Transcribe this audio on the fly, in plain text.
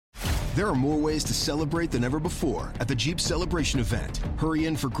There are more ways to celebrate than ever before at the Jeep Celebration event. Hurry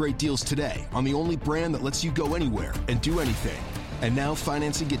in for great deals today on the only brand that lets you go anywhere and do anything. And now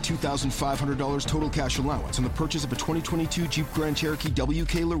financing get $2,500 total cash allowance on the purchase of a 2022 Jeep Grand Cherokee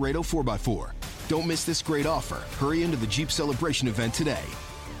WK Laredo 4x4. Don't miss this great offer. Hurry into the Jeep Celebration event today.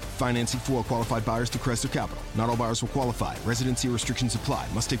 Financing for all qualified buyers through Chrysler Capital. Not all buyers will qualify. Residency restrictions apply.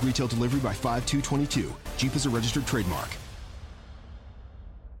 Must take retail delivery by 5/2/22. Jeep is a registered trademark.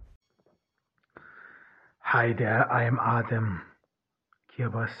 Hi there, I am Adem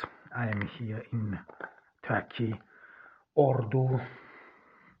Kirbas. I am here in Turkey, Ordu.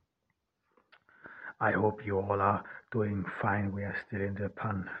 I hope you all are doing fine. We are still in the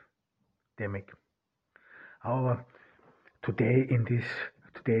pandemic. However, today in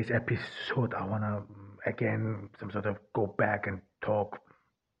today's episode, I want to again go back and talk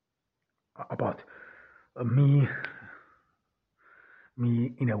about me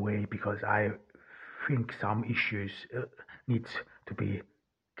in a way, because I think some issues needs to be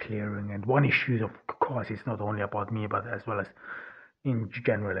clearing. And one issue, of course, is not only about me, but as well as in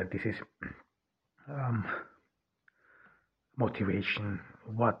general, and this is motivation.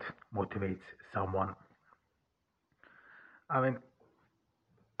 What motivates someone? I mean,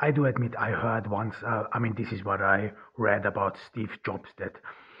 I do admit I heard once, this is what I read about Steve Jobs, that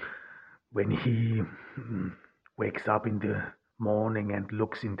when he wakes up in the morning and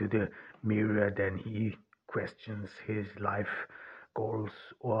looks into the mirror, then he questions his life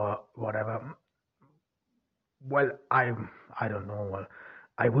goals or whatever. Well, I don't know. Well,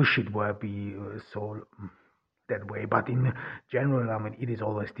 I wish it were be so that way, but in general, it is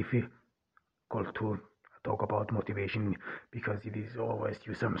always difficult to talk about motivation, because it is always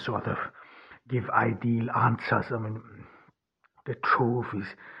you some sort of give ideal answers. The truth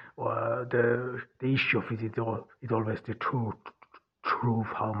is, or the issue of it always the truth.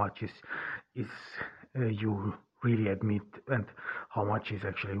 How much is you really admit, and how much is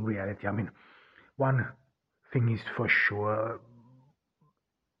actually reality. One thing is for sure.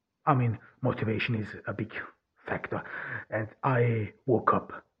 Motivation is a big factor, and I woke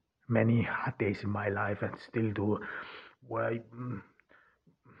up many hard days in my life, and still do, where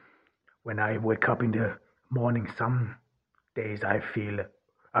when I wake up in the morning, some days I feel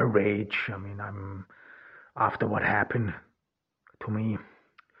a rage. I'm after what happened to me.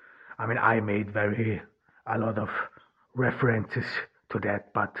 I made a lot of references to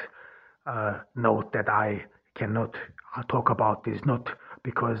that, but note that I cannot talk about this, not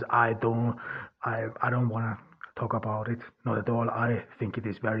because I don't want to talk about it, not at all. I think it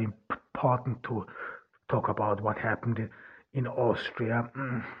is very important to talk about what happened in Austria.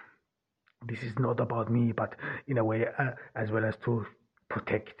 This is not about me, but in a way, as well as to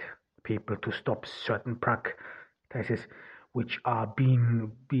protect people, to stop certain practices which are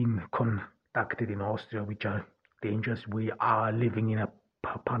being conducted in Austria, which are dangerous. We are living in a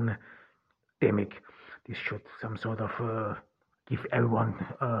pandemic. This should some sort of give everyone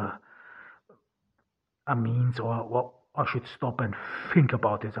a means, or should stop and think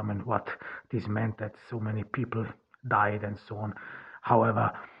about this. What this meant, that so many people died and so on.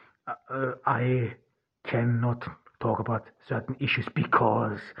 However, I cannot talk about certain issues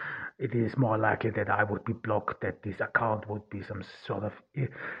because it is more likely that I would be blocked, that this account would be some sort of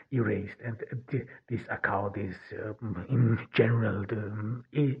erased. And this account is, in general,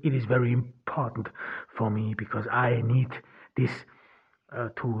 it is very important for me, because I need this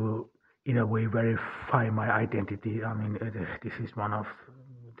to, in a way, verify my identity. This is one of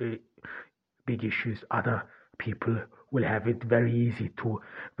the big issues. Other people will have it very easy to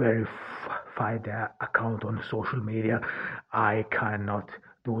verify their account on social media. I cannot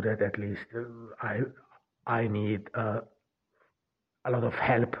do that. At least I need a lot of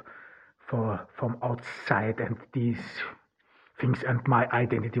help from outside, and these things, and my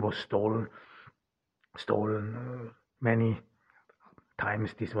identity was stolen many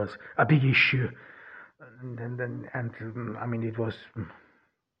times. This was a big issue, and it was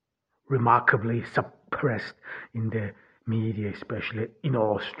remarkably suppressed in the media, especially in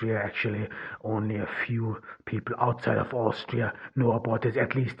Austria. Actually, only a few people outside of Austria know about it.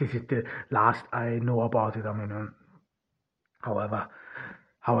 At least this is the last I know about it. However,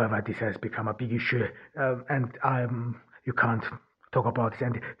 this has become a big issue, and you can't talk about this.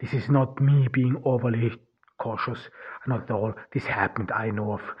 And this is not me being overly cautious, not at all. This happened. I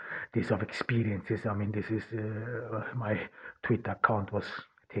know of this, of experiences. This is my Twitter account was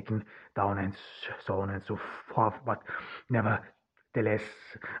taken down and so on and so forth. But nevertheless,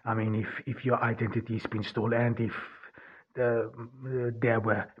 if your identity has been stolen, and if there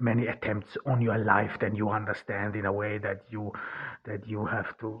were many attempts on your life, then you understand in a way that you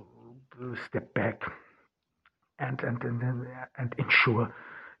have to step back and ensure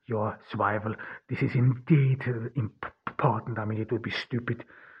your survival. This is indeed important. I mean, it would be stupid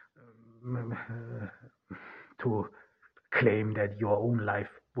to claim that your own life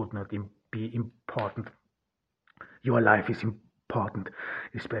would not be important. Your life is important,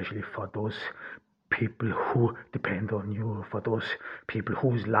 especially for those people who depend on you, for those people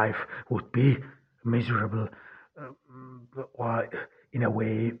whose life would be miserable, or in a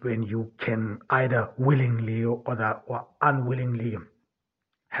way when you can either willingly or unwillingly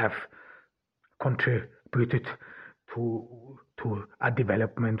have contributed to a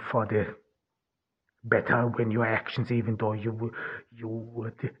development for the better when your actions, even though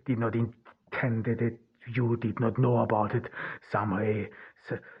did not intended it, you did not know about it, some way,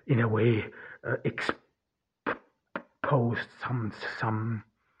 in a way, exposed some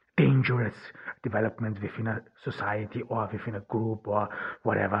dangerous development within a society or within a group or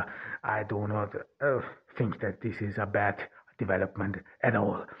whatever. I do not think that this is a bad development at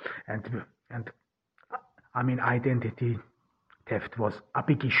all, and I mean, identity theft was a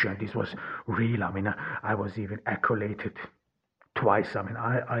big issue, and this was real. I mean, I was even accoladed twice. I mean,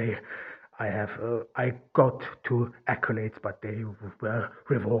 I got two accolades, but they were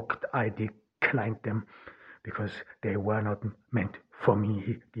revoked. I declined them because they were not meant for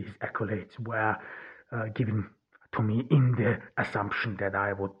me. These accolades were given to me in the assumption that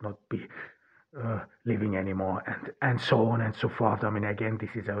I would not be living anymore, and so on and so forth. I mean, again,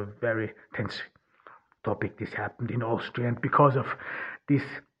 this is a very tense topic. This happened in Austria, and because of this,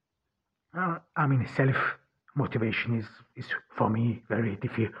 I mean, self motivation is for me very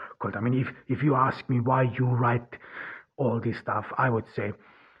difficult. I mean, if you ask me why you write all this stuff, I would say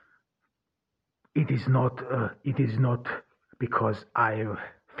it is not because I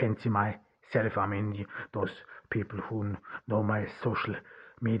fancy myself. I mean, those people who know my social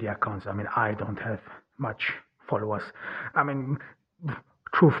media accounts, I mean, I don't have much followers. I mean,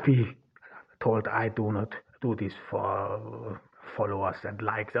 truth be told, I do not do this for followers and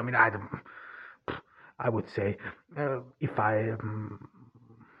likes. I mean, I would say if I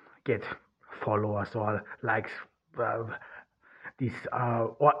get followers or likes, these are,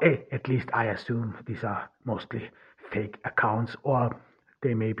 or at least I assume these are mostly fake accounts, or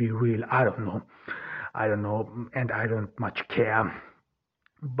they may be real. I don't know. I don't know, and I don't much care.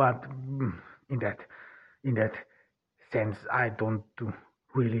 But in that sense, I don't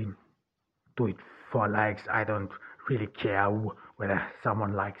really do it for likes. I don't really care whether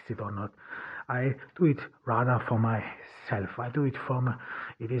someone likes it or not. I do it rather for myself. I do it for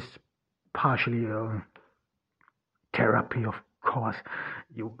it is partially therapy, of course.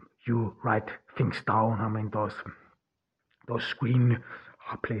 You write things down. I mean, those screen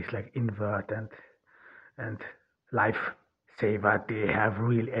plays like Invert and Lifesaver, they have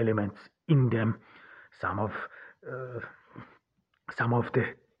real elements in them. Some of uh, some of the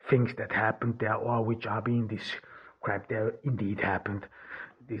things that happened there, or which are being described there, indeed happened.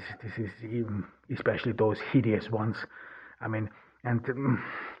 This is even, especially those hideous ones. I mean, and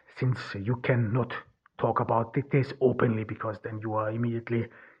since you cannot talk about this openly, because then you are immediately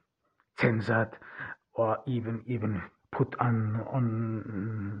censored or even put on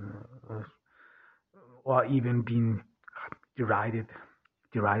or even being derided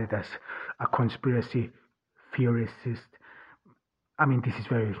derided as a conspiracy theorist. I mean, this is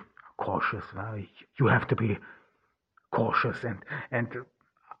very cautious. You have to be cautious, and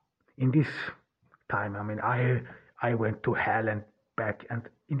in this time, I mean, I went to hell and back, and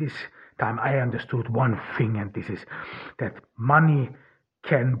in this time, I understood one thing, and this is that money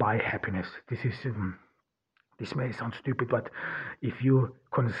can buy happiness. This may sound stupid, but if you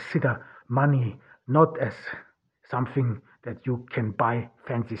consider money not as something that you can buy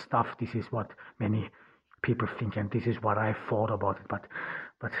fancy stuff, this is what many people think, and this is what I thought about it. But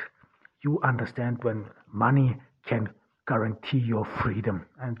you understand when money can guarantee your freedom,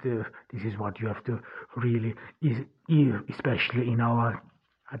 and this is what you have to really, especially in our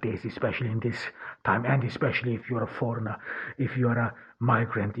days, especially in this time, and especially if you're a foreigner, if you're a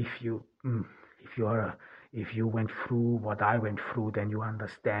migrant, if you went through what I went through, then you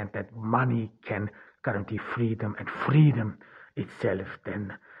understand that money can guarantee freedom, and freedom itself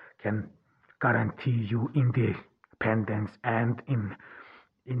then can guarantee you independence and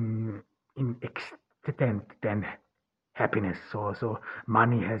in extent then happiness. So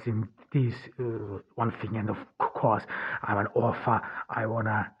money has in this one thing, and of course I'm an author. I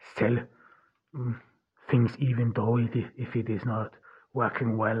wanna sell things, even though if it is not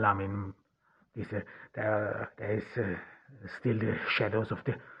working well. I mean, there is still the shadows of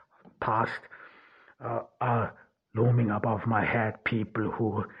the past are looming above my head. People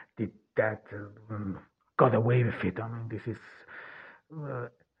who did that got away with it. I mean, this is uh,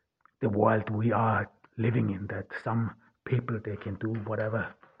 the world we are living in, that some people, they can do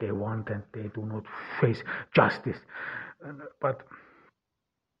whatever they want and they do not face justice. But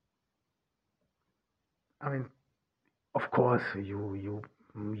I mean, of course, you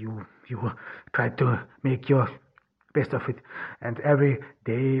try to make your best of it, and every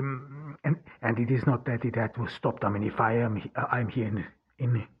day, and it is not that it had to stop. I mean, if I'm here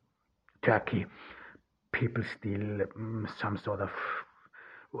in Turkey, people still some sort of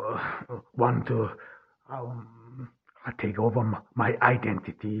want to um, take over my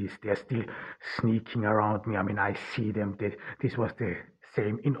identities. They're still sneaking around me. I mean, I see them. This was the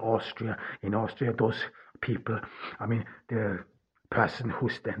same in Austria. In Austria, those people, I mean, the person who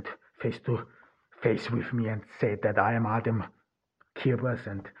stand face to face with me and said that I am Adam Kirbas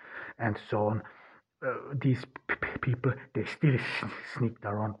and so on. These people, they still sneaked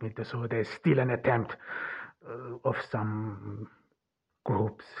around me. So there's still an attempt of some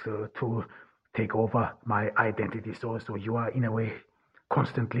groups to take over my identity. So you are in a way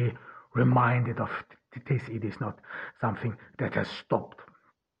constantly reminded of this. It is not something that has stopped,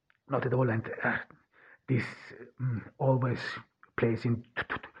 not at all. And this always plays into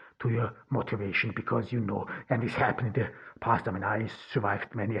to your motivation, because you know, and this happened in the past. I mean, I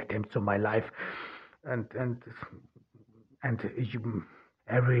survived many attempts on my life, and you,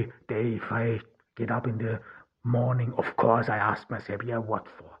 every day if I get up in the morning, of course I ask myself, yeah, what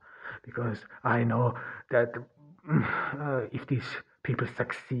for? Because I know that if these people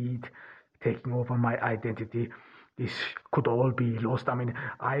succeed taking over my identity, this could all be lost. I mean,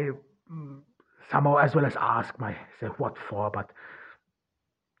 I somehow as well as ask myself what for,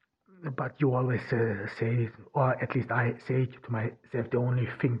 but you always say, or at least I say to myself, the only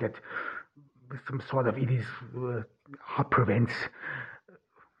thing that some sort of it is prevents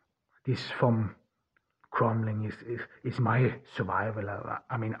this from crumbling is my survival.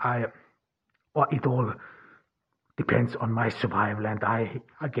 I mean, or it all depends on my survival, and I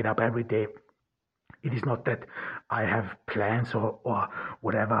get up every day. It is not that I have plans or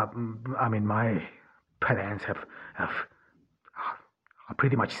whatever. I mean, my plans have are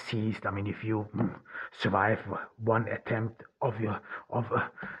pretty much ceased. I mean, if you survive one attempt of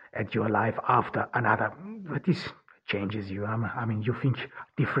at your life after another, this changes you. I mean, you think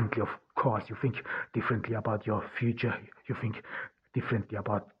differently, of course. You think differently about your future. You think differently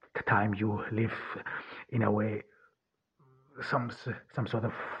about the time you live. In a way, some sort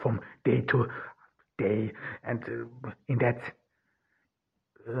of from day to day, and in that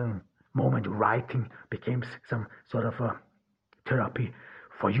moment, writing became some sort of a therapy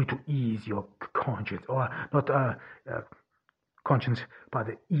for you to ease your conscience, or not conscience, but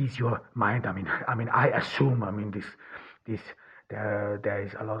ease your mind. I assume. I mean, this there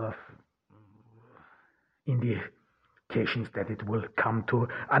is a lot of indications that it will come to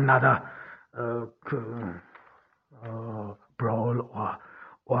another brawl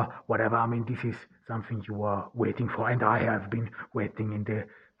or whatever. I mean, this is something you are waiting for, and I have been waiting in the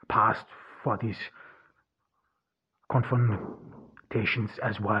past for this confrontations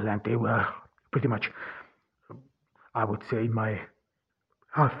as well, and they were pretty much, I would say, in my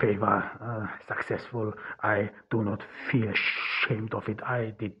favor, successful. I do not feel ashamed of it.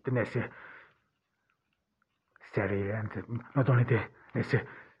 I did the necessary, and not only the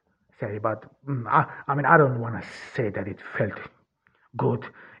necessary, but I mean, I don't want to say that it felt good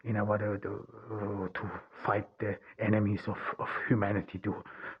in a way to fight the enemies of humanity,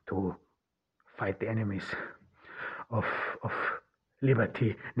 to fight the enemies of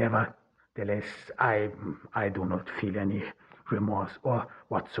liberty. Nevertheless, I do not feel any remorse or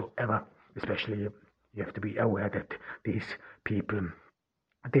whatsoever. Especially, you have to be aware that these people,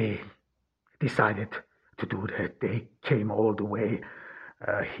 they decided to do that. They came all the way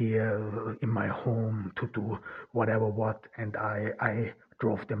here in my home to do whatever what, and I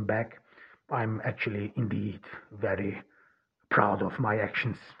drove them back. I'm actually indeed very proud of my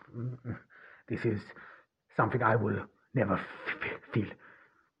actions. This is something I will never feel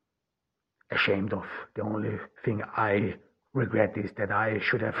ashamed of. The only thing I regret is that I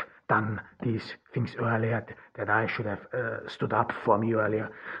should have done these things earlier, that I should have stood up for me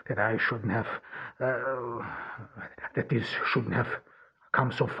earlier, that I shouldn't have, that this shouldn't have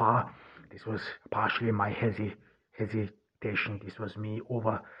come so far. This was partially my hesitation. This was me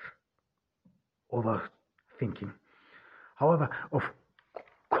overthinking. However, of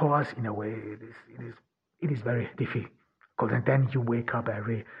course, in a way, it is very difficult. And then you wake up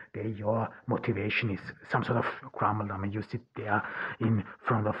every day, your motivation is some sort of crumbled. I mean, you sit there in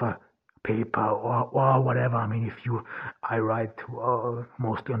front of a paper or whatever. I mean, I write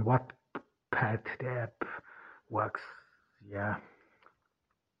mostly on bad. The app works, yeah,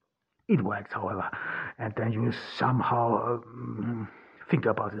 it works, however, and then you somehow think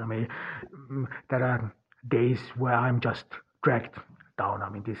about it. I mean, there are days where I'm just dragged down. I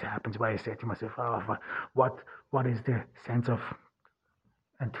mean, this happens where I say to myself, oh, what, what is the sense of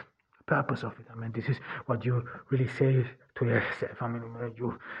and purpose of it? I mean, this is what you really say to yourself. I mean,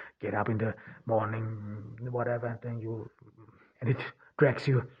 you get up in the morning, whatever, and then and it drags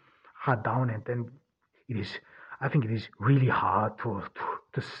you hard down, and then it is. I think it is really hard to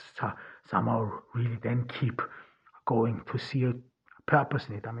somehow really then keep going to see a purpose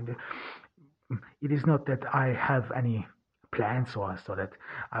in it. I mean, it is not that I have any plans or so that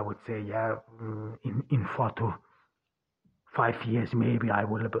I would say, yeah, in 4 to 5 years maybe I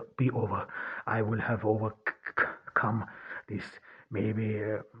will have overcome this. Maybe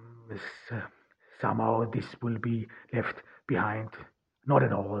somehow this will be left behind. Not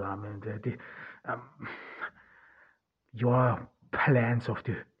at all. I mean, um, your plans of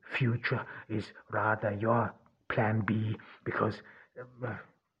the future is rather your plan B, because uh,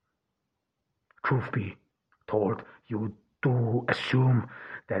 truth be told, you do assume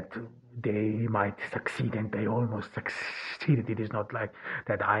that they might succeed, and they almost succeeded. It is not like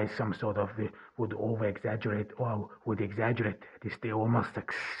that I some sort of would over exaggerate or would exaggerate this. They almost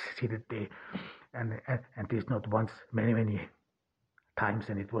succeeded. And this not once, many times,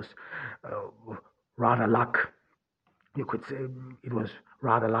 and it was rather luck. You could say it was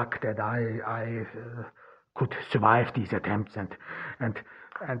rather luck that I could survive these attempts, and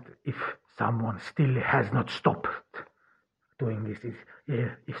and if someone still has not stopped doing this,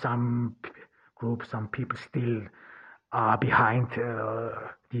 if some group, some people still are behind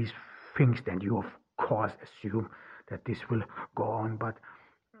these things, then you of course assume that this will go on.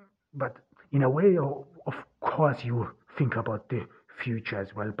 But in a way, of course, you think about the future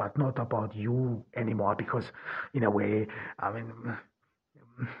as well, but not about you anymore, because in a way, I mean,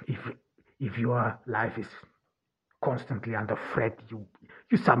 if if your life is constantly under threat, you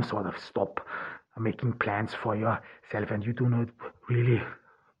some sort of stop making plans for yourself, and you do not really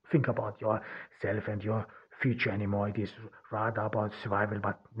think about yourself and your future anymore. It is rather about survival,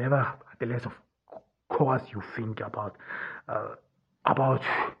 but nevertheless, of course, you think about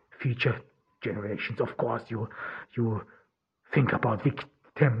future generations. Of course, you think about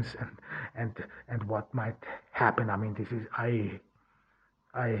victims and what might happen. I mean, this is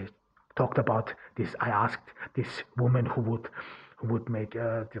I talked about this. I asked this woman who would make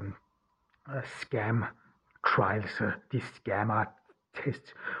scam trials, these scam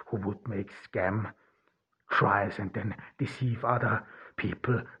artists who would make scam trials and then deceive other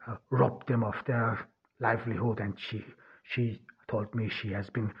people, rob them of their livelihood. And she told me she has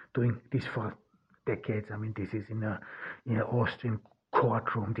been doing this for decades. I mean, this is in an Austrian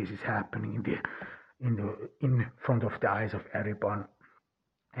courtroom. This is happening in front of the eyes of everyone.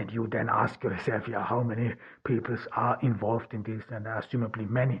 And you then ask yourself, yeah, how many people are involved in this, and assumably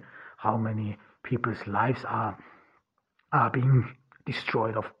many. How many people's lives are being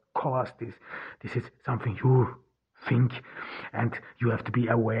destroyed? Of course, this is something you think, and you have to be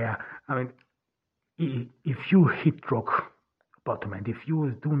aware. I mean, if you hit rock bottom, and if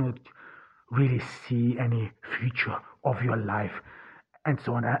you do not really see any future of your life, and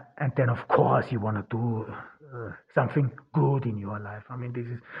so on, and then of course you want to do something good in your life. I mean, this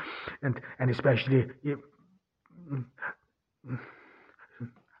is, and especially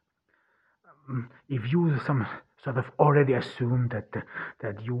if you some sort of already assume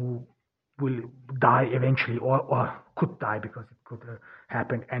that you will die eventually, or could die, because it could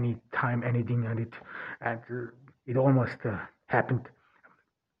happen any time, anything, and it almost happened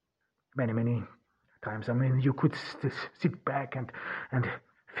many times. I mean, you could sit back and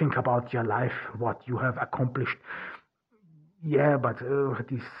think about your life, what you have accomplished. Yeah, but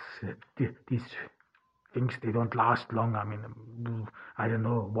these things, they don't last long. I mean, I don't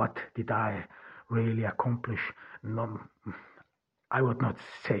know, what did I really accomplish. No, I would not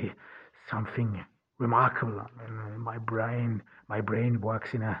say something remarkable. I mean, my brain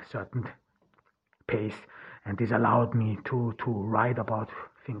works in a certain pace, and this allowed me to write about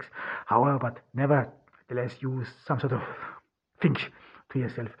things. However, but nevertheless, you some sort of think to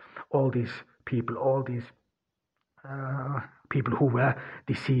yourself, all these people, all these people who were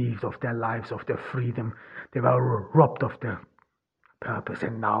deceived of their lives, of their freedom, they were robbed of their purpose,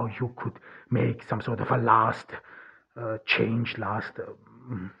 and now you could make some sort of a last change, last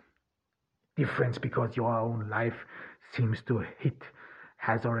difference, because your own life seems to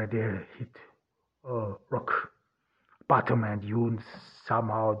has already hit rock bottom, and you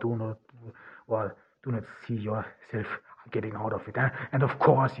somehow do not see yourself getting out of it. And of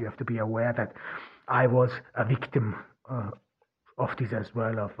course, you have to be aware that I was a victim of this as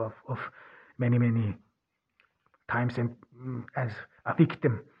well, of many, many times. And as a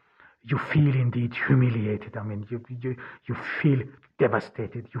victim, you feel indeed humiliated. I mean, you feel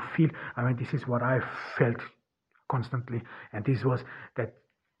devastated. You feel, I mean, this is what I felt constantly. And this was that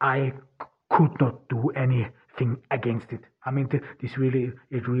I could not do anything against it. I mean,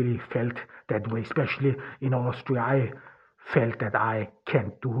 it really felt that way, especially in Austria. I felt that I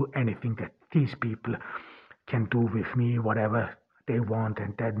can't do anything, that these people can do with me whatever they want,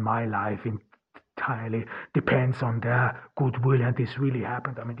 and that my life entirely depends on their goodwill. And this really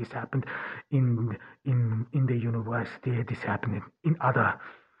happened. I mean, this happened in the university. This happened in other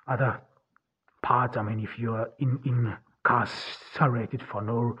parts. I mean, if you're incarcerated for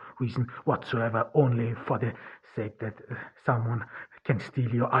no reason whatsoever, only for the sake that someone can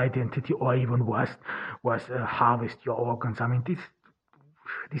steal your identity, or even worse, harvest your organs. I mean,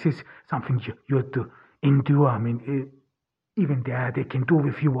 this is something you have to endure. I mean, even there, they can do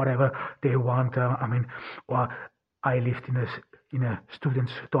with you whatever they want. I mean, or I lived in a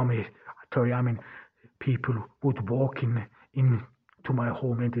student's dormitory. I mean, people would walk in to my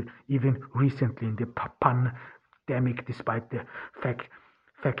home, and even recently in the pandemic, despite the fact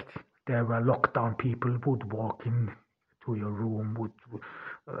there were lockdown, people would walk in to your room, would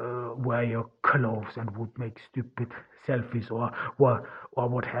wear your clothes, and would make stupid selfies or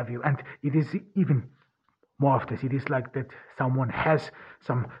what have you. And it is even more of this. It is like that someone has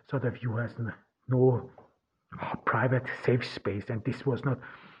some sort of, you has no private safe space, and this was not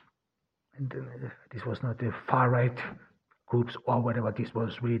the far right groups or whatever. This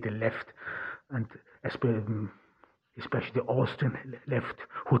was really the left, and especially the Austrian left,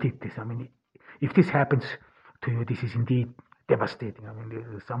 who did this. I mean, if this happens to you, this is indeed devastating. I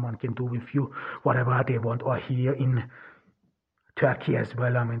mean, someone can do with you whatever they want. Or here in Turkey as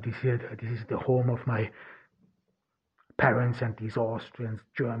well. I mean, this is the home of my parents, and these Austrians,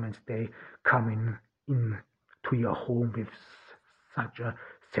 Germans, they come in to your home with such a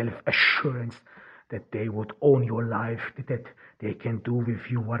self-assurance that they would own your life, that they can do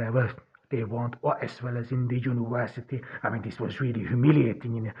with you whatever they want. Or as well as in the university. I mean, this was really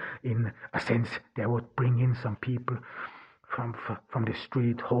humiliating in a sense. They would bring in some people from the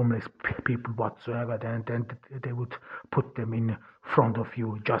street, homeless people whatsoever, then they would put them in front of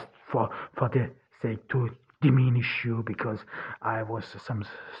you just for the sake to diminish you, because I was some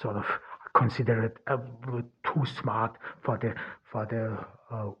sort of considered too smart for the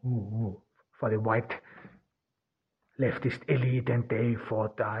white leftist elite, and they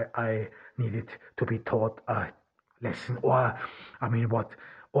thought I needed to be taught a lesson. Or, I mean, what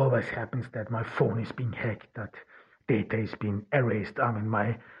always happens, that my phone is being hacked, that data is being erased. I mean,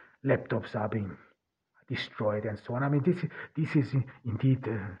 my laptops are being destroyed, and so on. I mean, this is indeed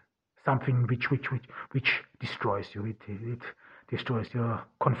something which destroys you. It destroys your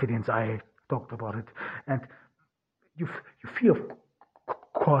confidence. I talked about it, and you feel, of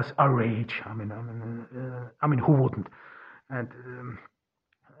course, a rage. I mean, who wouldn't? And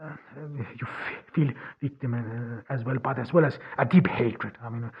you feel victim as well, but as well as a deep hatred. I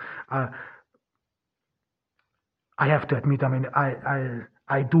mean, I have to admit. I mean,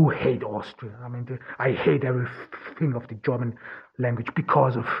 I do hate Austria. I mean, I hate everything of the German language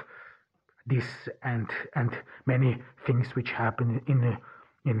because of this and many things which happen in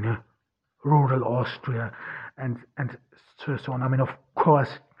rural Austria and so on. I mean, of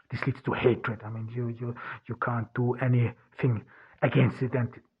course, this leads to hatred. I mean, you can't do anything against it,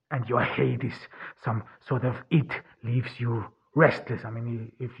 and your hate is some sort of, it leaves you restless. I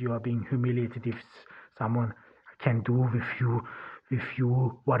mean, if you are being humiliated, if someone can do with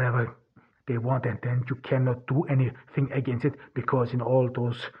you whatever they want, and then you cannot do anything against it, because in all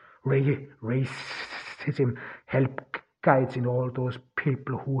those racism help guides, in all those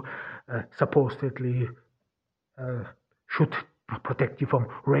people who supposedly should protect you from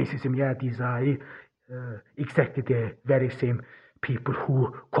racism, yeah, these are exactly the very same people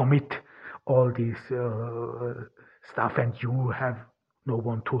who commit all this stuff, and you have no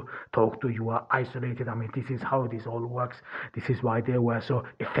one to talk to. You are isolated. I mean, this is how this all works. This is why they were so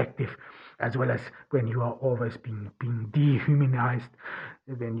effective, as well as when you are always being dehumanized,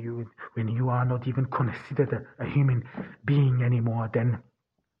 when you are not even considered a human being anymore, then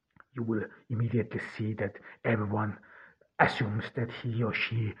you will immediately see that everyone assumes that he or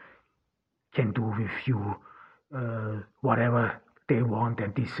she can do with you whatever they want,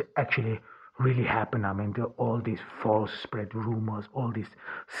 and this actually really happened. I mean, all these false spread rumors, all this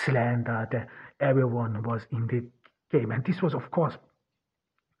slander, everyone was in the game, and this was, of course,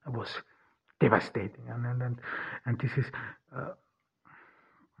 was devastating, and this is.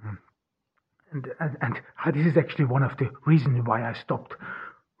 And this is actually one of the reasons why I stopped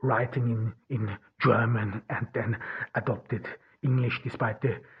writing in German and then adopted English, despite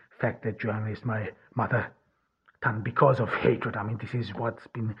the fact that German is my mother tongue, because of hatred. I mean, this is what's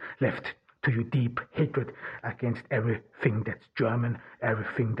been left to you, deep hatred against everything that's German,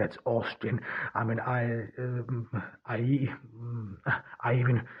 everything that's Austrian. I mean, I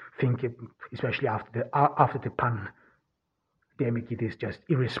even think, especially after the pandemic, it is just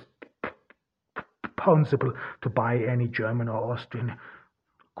irresponsible to buy any German or Austrian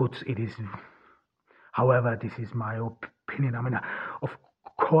goods. It is, however, this is my opinion. I mean, of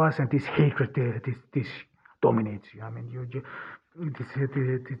course, and this hatred, this dominates you. I mean, this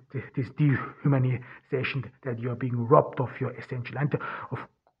dehumanization, that you are being robbed of your essential, and of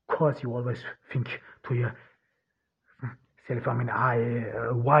course, you always think to yourself. I mean,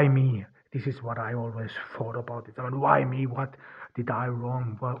 why me? This is what I always thought about it. I mean, why me? What did I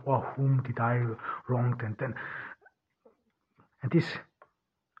wrong? Or whom did I wrong? And this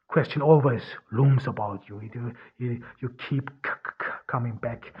question always looms about you. You keep coming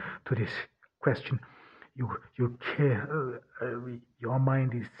back to this question. Your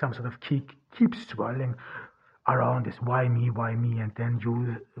mind is some sort of keeps swirling around this why me, and then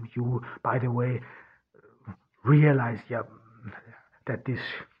you by the way realize that this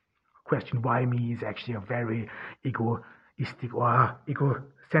question why me is actually a very egoistic or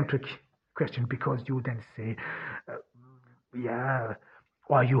egocentric question, because you then say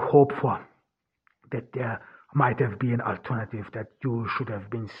or you hope for that there might have been an alternative, that you should have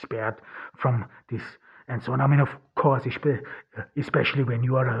been spared from this and so on. I mean, of course, especially when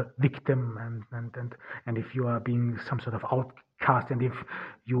you are a victim and if you are being some sort of outcast, and if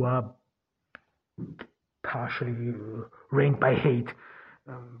you are partially reigned by hate,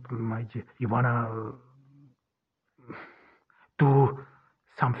 you wanna do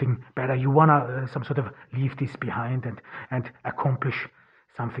something better. You wanna some sort of leave this behind and accomplish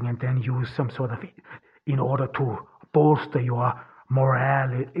something, and then use some sort of, in order to bolster your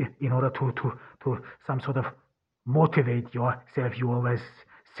morale, in order to some sort of motivate yourself. You always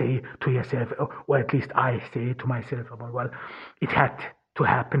say to yourself, or at least I say to myself, well, it had to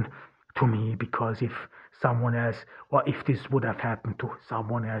happen to me, because if someone else, or if this would have happened to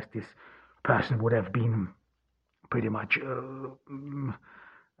someone else, this person would have been pretty much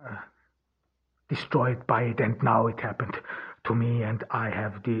destroyed by it, and now it happened to me, and I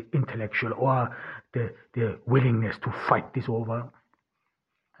have the intellectual or the willingness to fight this over,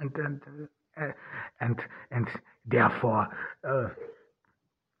 and therefore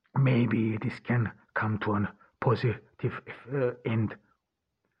maybe this can come to a positive end.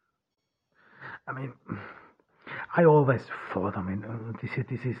 I mean, I always thought, I mean, this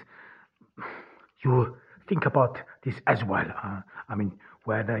is you think about this as well. I mean,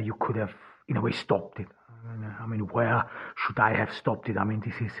 whether you could have, in a way, stopped it. I mean, where should I have stopped it? I mean,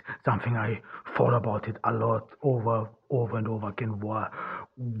 this is something I thought about it a lot, over and over again.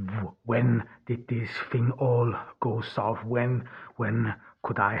 When did this thing all go south? When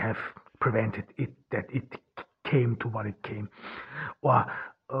could I have prevented it, that it came to what it came? And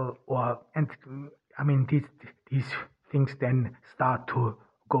I mean, these things then start to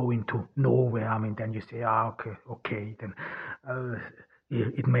go into nowhere. I mean, then you say, okay, then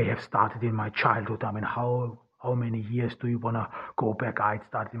it may have started in my childhood. I mean, how many years do you want to go back? It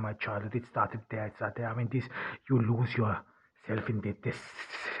started in my childhood. It started there. I mean, this, you lose yourself in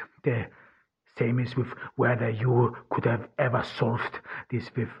the same is with whether you could have ever solved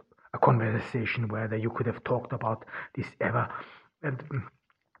this with a conversation, whether you could have talked about this ever. And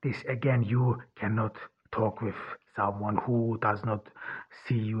this, again, you cannot talk with someone who does not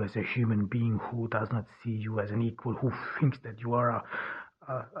see you as a human being, who does not see you as an equal, who thinks that you are a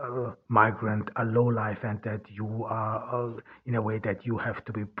migrant, a lowlife, and that you are, in a way, that you have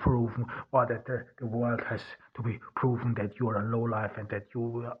to be proven, or that the world has to be proven that you are a lowlife and that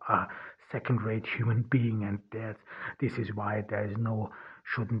you are a second-rate human being, and that this is why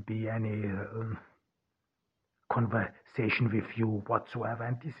shouldn't be any conversation with you whatsoever.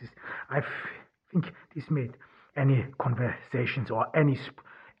 And this is, I think, this made any conversations or any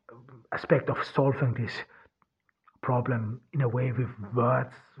aspect of solving this problem in a way with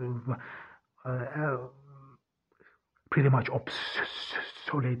words pretty much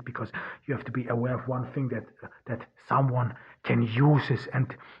obsolete, because you have to be aware of one thing, that someone can use this,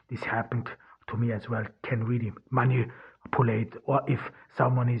 and this happened to me as well, can really manipulate, or if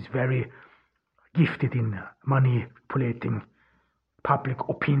someone is very gifted in manipulating public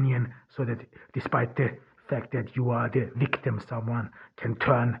opinion, so that despite the fact that you are the victim, someone can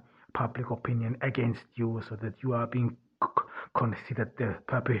turn public opinion against you, so that you are being considered the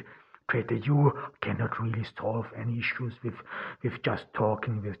perpetrator. You cannot really solve any issues with just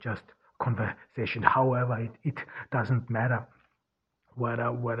talking, with just conversation. However, it doesn't matter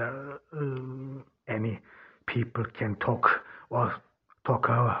whether any people can talk or talk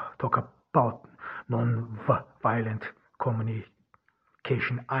about non-violent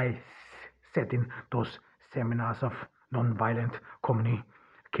communication. I sat in those seminars of non-violent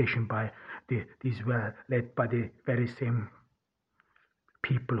communication these were led by the very same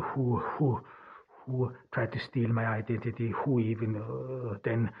people who tried to steal my identity, who even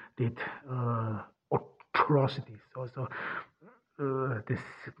then did atrocities. Also,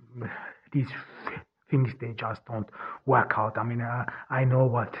 these things, they just don't work out. I mean, I know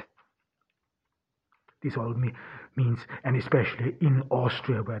what this all means, and especially in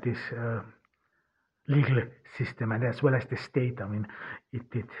Austria, where this legal system and as well as the state, I mean, it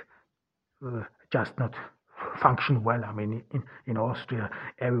did just not function well. I mean, in Austria,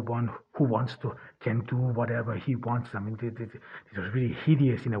 everyone who wants to can do whatever he wants. I mean, it was really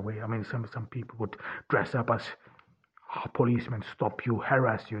hideous in a way. I mean, some people would dress up as policemen, stop you,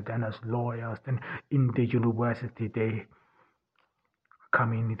 harass you, then as lawyers, then in the university they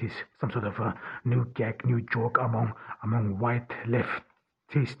come in. It is some sort of a new gag, new joke among white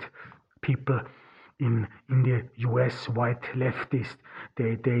leftist people in the US. White leftists,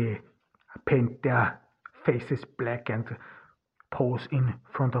 they paint their faces black and pose in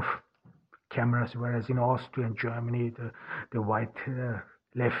front of cameras, whereas in Austria and Germany, the white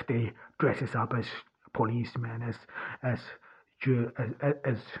left, they dresses up as policemen, as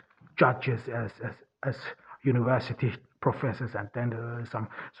judges, as university professors, and then some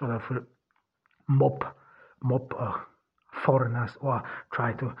sort of mob foreigners, or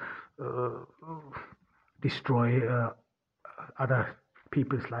try to destroy other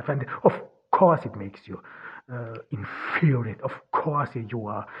people's life. And of course it makes you infuriate. Of course you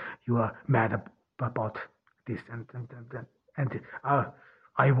are mad about this, and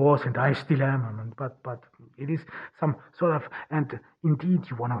I was, and I still am, but it is some sort of, and indeed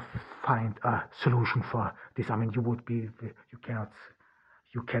you want to find a solution for this. I mean, you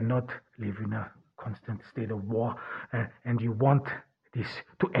cannot live in a constant state of war, and you want this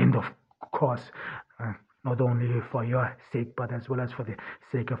to end, of course, not only for your sake, but as well as for the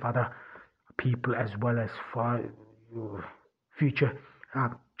sake of other people, as well as for future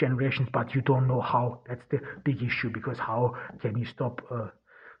generations. But you don't know how. That's the big issue, because how can you stop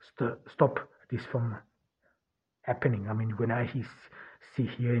this from happening? I mean, when I see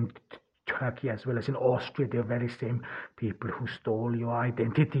here in Turkey as well as in Austria, the very same people who stole your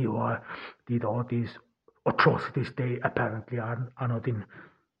identity or did all these atrocities, they apparently are not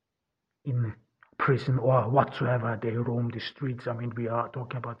in prison or whatsoever. They roam the streets. I mean, we are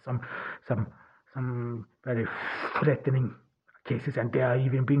talking about some very threatening cases, and they are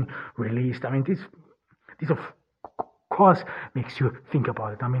even being released. I mean, this of course makes you think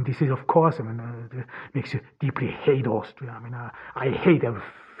about it. I mean, this is of course, I mean, makes you deeply hate Austria. I mean, I hate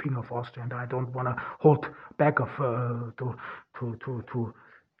everything of Austria, and I don't want to hold back to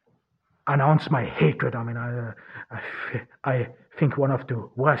announce my hatred. I mean, I think one of the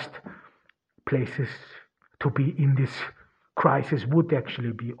worst places to be in this crisis would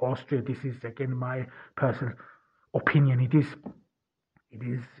actually be Austria. This is again my personal opinion.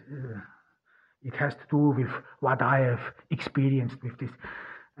 It has to do with what I have experienced with this,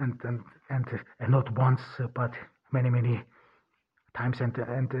 and not once, but many times, and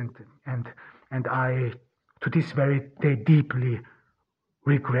I to this very day deeply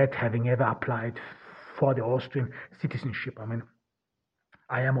regret having ever applied for the Austrian citizenship. I mean,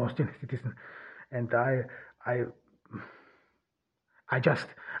 I am Austrian citizen, and I just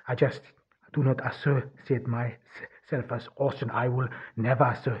do not associate myself as Austrian. I will never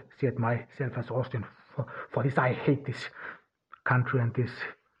associate myself as Austrian. For this, I hate this country and these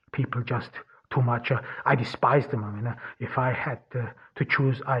people just too much. I despise them. I mean, if I had to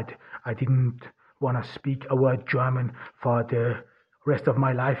choose, I didn't want to speak a word German for the rest of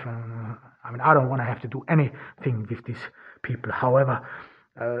my life. I mean, I don't want to have to do anything with these people. However,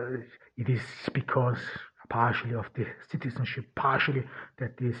 it is because partially of the citizenship, partially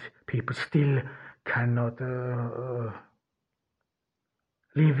that these people still cannot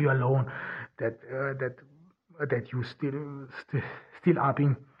leave you alone, that you still are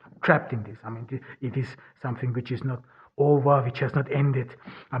being trapped in this. I mean, it is something which is not over, which has not ended.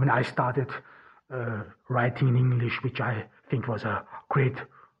 I mean, I started writing in English, which I think was a great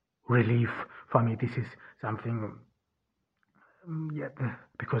relief for me. This is something,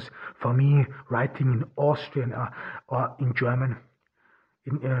 because for me, writing in Austrian or in German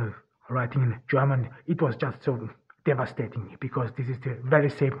writing in German, it was just so devastating because this is the very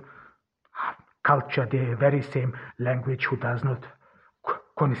same culture, the very same language who does not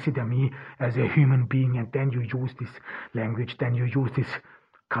consider me as a human being, and then you use this language, then you use this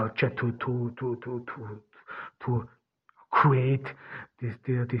culture to create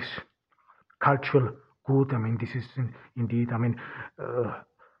this cultural good. I mean, this is indeed. I mean,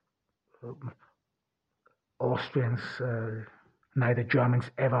 Austrians, neither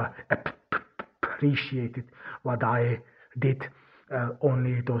Germans ever appreciated what I did.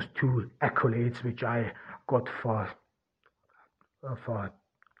 Only those two accolades which I got for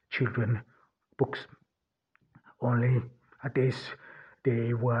children books. Only this,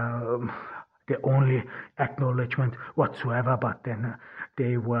 they were the only acknowledgement whatsoever, but then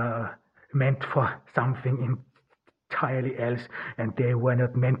they were meant for something entirely else, and they were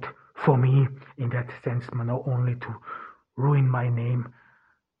not meant for me in that sense, not only to ruin my name.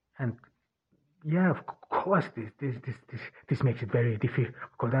 And yeah, of course, this makes it very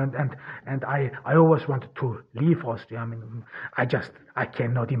difficult, and I always wanted to leave Austria. I mean, I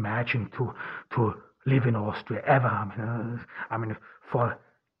cannot imagine to live in Austria ever. I mean, for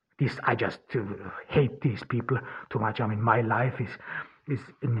this, I just hate these people too much. I mean, my life is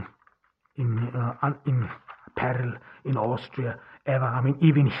in peril in Austria ever. I mean,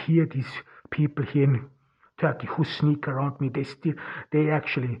 even here, these people here in Turkey who sneak around me, they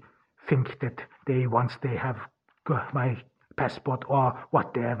actually think that once they have got my passport or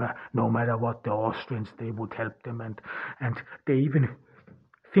whatever, no matter what, the Austrians, they would help them, and they even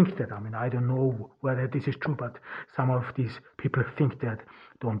think that. I mean, I don't know whether this is true, but some of these people think that,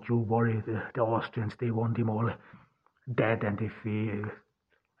 don't you worry, the Austrians, they want him all dead, and if we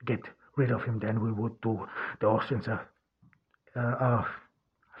get rid of him, then we would do the Austrians a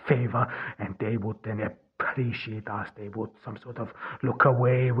favor, and they would then appreciate us. They would some sort of look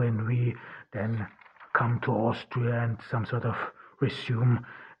away when we then come to Austria and some sort of resume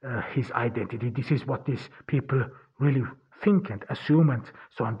his identity. This is what these people really think and assume, and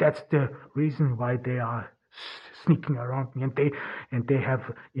so on. That's the reason why they are sneaking around me, and they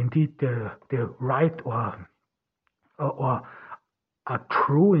have indeed the right or are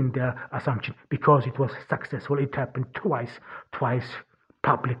true in their assumption, because it was successful. It happened twice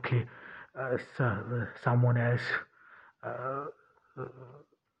publicly. Someone else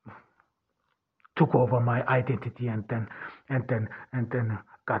took over my identity and then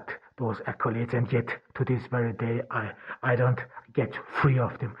got those accolades, and yet to this very day I don't get free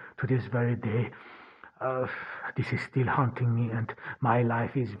of them. To this very day, this is still haunting me, and my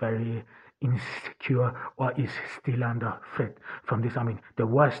life is very insecure, or is still under threat from this. I mean, the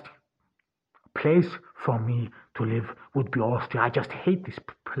worst place for me to live would be Austria. I just hate this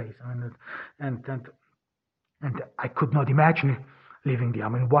place. I mean, and I could not imagine living there. I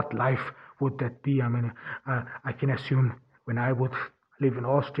mean, what life would that be? I mean, I can assume when I would live in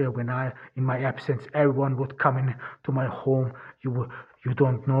Austria, in my absence, everyone would come in to my home. You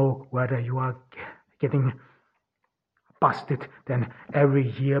don't know whether you are getting busted. Then every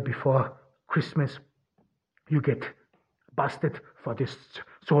year before Christmas, you get busted for this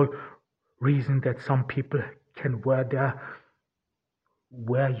sole reason that some people can wear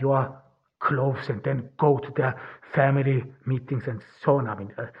your clothes and then go to their family meetings and so on.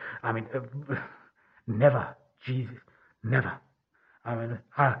 I mean, never, Jesus, never. I mean,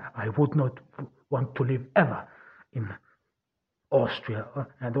 I would not want to live ever in Austria.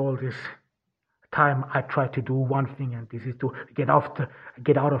 And all this time I try to do one thing, and this is to get out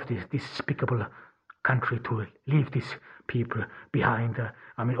of this despicable country, to leave these people behind.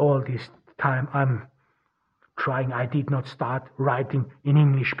 I mean, all this time I'm trying. I did not start writing in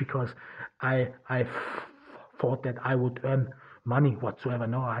English because I thought that I would earn money whatsoever.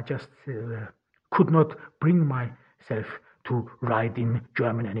 No, I just could not bring myself to write in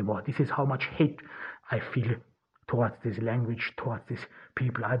German anymore. This is how much hate I feel towards this language, towards these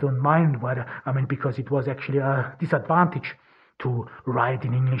people. I don't mind whether, because it was actually a disadvantage to write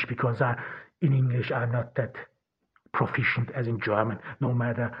in English, because in English I'm not that proficient as in German, no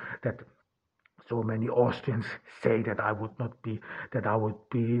matter that so many Austrians say that I would be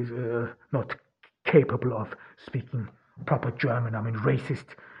not capable of speaking proper German. I mean,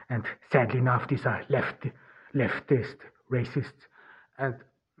 racist, and sadly enough, these are leftist racists. And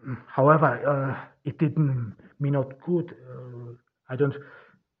however, it didn't mean not good. I don't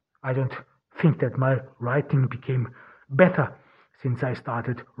think that my writing became better since I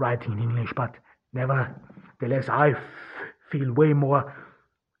started writing in English, but nevertheless, I feel way more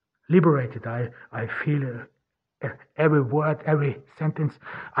liberated. I feel every word, every sentence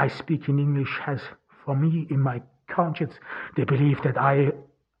I speak in English has, for me, in my conscience. They believe that I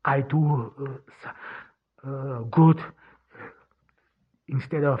do good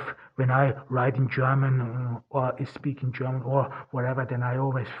instead of when I write in German or speak in German or whatever. Then I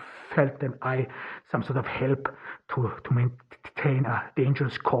always felt that I some sort of help to maintain a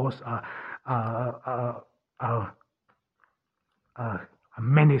dangerous cause, a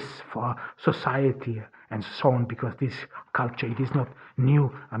menace for society and so on, because this culture, it is not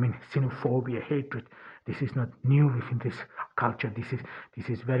new. I mean, xenophobia, hatred, this is not new within this culture. This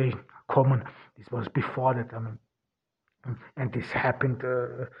is very common. This was before that. I mean, and this happened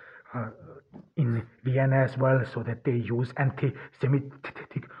in Vienna as well, so that they use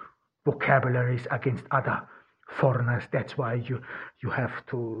anti-Semitic vocabularies against other foreigners. That's why you have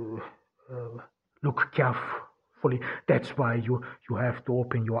to look carefully. That's why you have to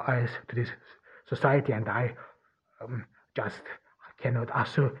open your eyes to this society. And I just cannot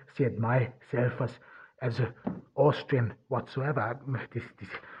associate myself as an Austrian whatsoever. This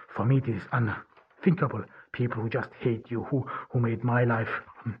for me, this is unthinkable. People who just hate you, who made my life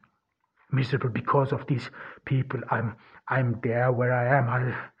miserable. Because of these people, I'm there where I am.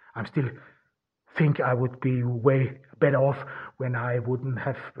 I'm still think I would be way better off when I would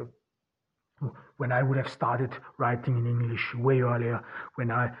have started writing in English way earlier,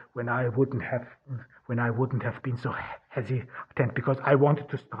 when I wouldn't have been so hesitant, because I wanted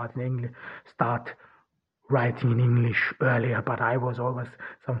to start writing in English earlier, but I was always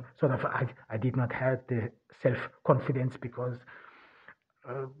some sort of I did not have the self-confidence, because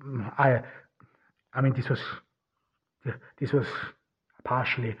I mean, this was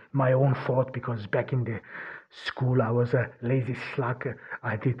partially my own fault, because back in the school I was a lazy slug.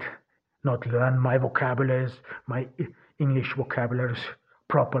 I did not learn my vocabularies, my English vocabularies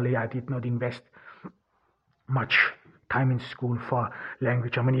properly. I did not invest much time in school for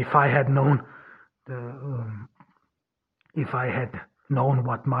language. I mean, if I had known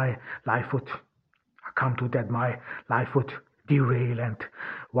what my life would come to, that my life would derail, and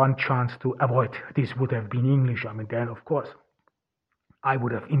one chance to avoid this would have been English. I mean, then of course I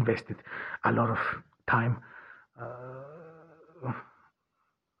would have invested a lot of time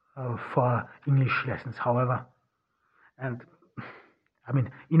for English lessons. However, and I mean,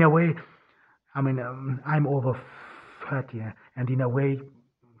 in a way, I mean, I'm over 30, and in a way,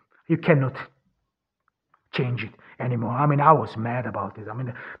 you cannot change it anymore. I mean, I was mad about it. I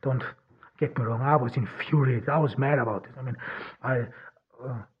mean, don't get me wrong, I was infuriated. I was mad about it. I mean,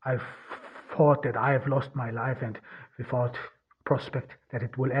 I thought that I have lost my life, and without prospect that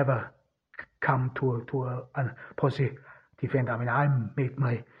it will ever come to a positive end. I mean, I made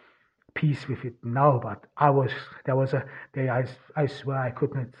my peace with it now, but there was a day I swear I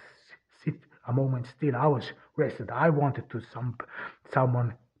could not sit a moment still. I was rested. I wanted to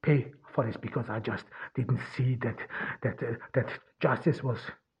someone pay for this, because I just didn't see that justice was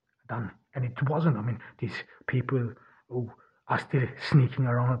done, and it wasn't. I mean, these people who are still sneaking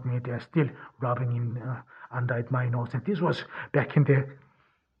around me, they are still rubbing in under my nose, and this was back in the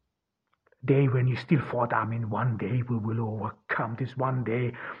day when you still thought, I mean, one day we will overcome this. One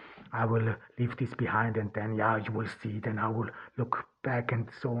day I will leave this behind, and then you will see. Then I will look back and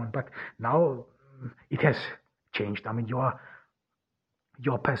so on. But now it has changed. I mean, your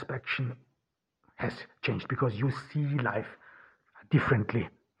perception has changed, because you see life differently,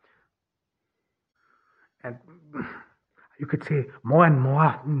 and you could say more and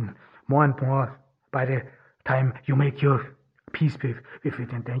more by the time you make your peace with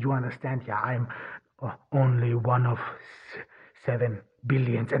it, and then you understand, I'm only one of 7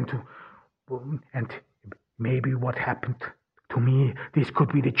 billions, and maybe what happened to me, this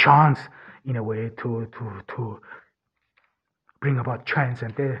could be the chance in a way to bring about chance.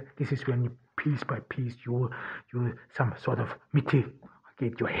 And this is when you, piece by piece, you some sort of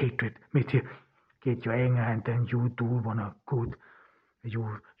mitigate your hatred, mitigate your anger, and then you do wanna good,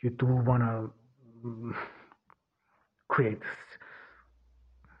 you do wanna create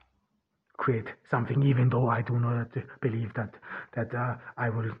something, even though I do not believe that I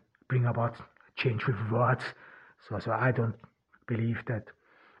will bring about change with words. So I don't believe that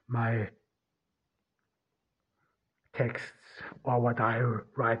my texts or what I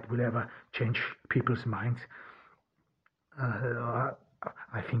write will ever change people's minds. I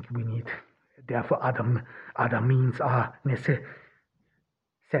think we need, therefore, other means are necessary.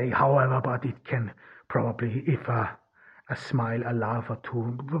 However, but it can probably, if a smile, a laugh or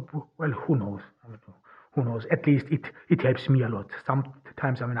two, well, who knows? I don't know. Who knows? At least it helps me a lot.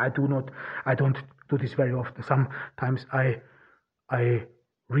 Sometimes, I mean, I don't do this very often. Sometimes I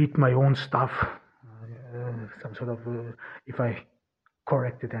read my own stuff, some sort of, if I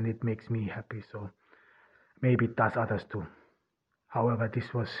correct it, and it makes me happy. So maybe it does others too. However,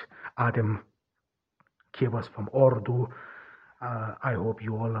 this was Adam Kivas from Ordu. I hope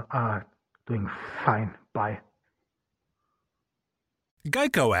you all are doing fine. Bye.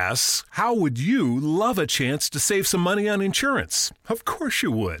 Geico asks, how would you love a chance to save some money on insurance? Of course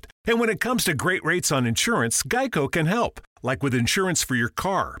you would. And when it comes to great rates on insurance, Geico can help. Like with insurance for your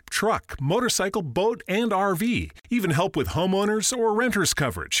car, truck, motorcycle, boat, and RV. Even help with homeowners or renters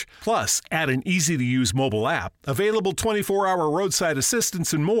coverage. Plus, add an easy-to-use mobile app, available 24-hour roadside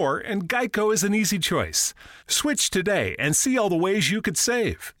assistance and more, and Geico is an easy choice. Switch today and see all the ways you could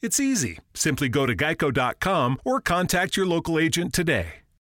save. It's easy. Simply go to geico.com or contact your local agent today.